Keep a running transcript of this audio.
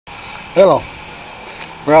Hello.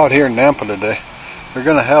 We're out here in Nampa today. We're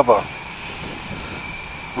going to have a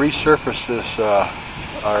resurface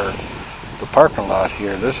the parking lot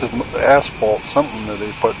here. This is asphalt, something that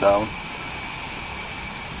they put down,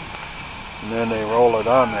 and then they roll it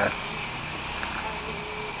on there.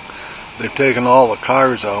 They've taken all the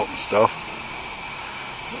cars out and stuff,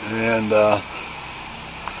 and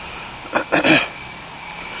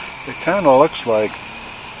it kind of looks like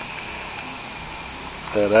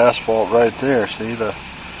that asphalt right there. See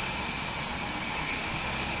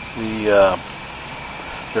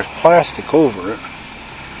there's plastic over it.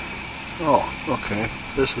 Oh, okay.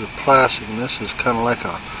 This is plastic, and this is kind of like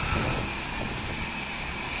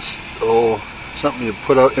something you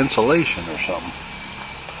put out, insulation or something.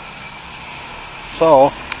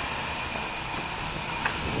 So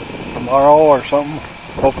tomorrow or something,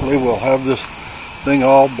 hopefully we'll have this thing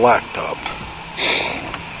all blacktopped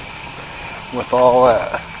with all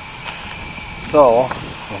that. So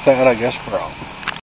with that, I guess we're out.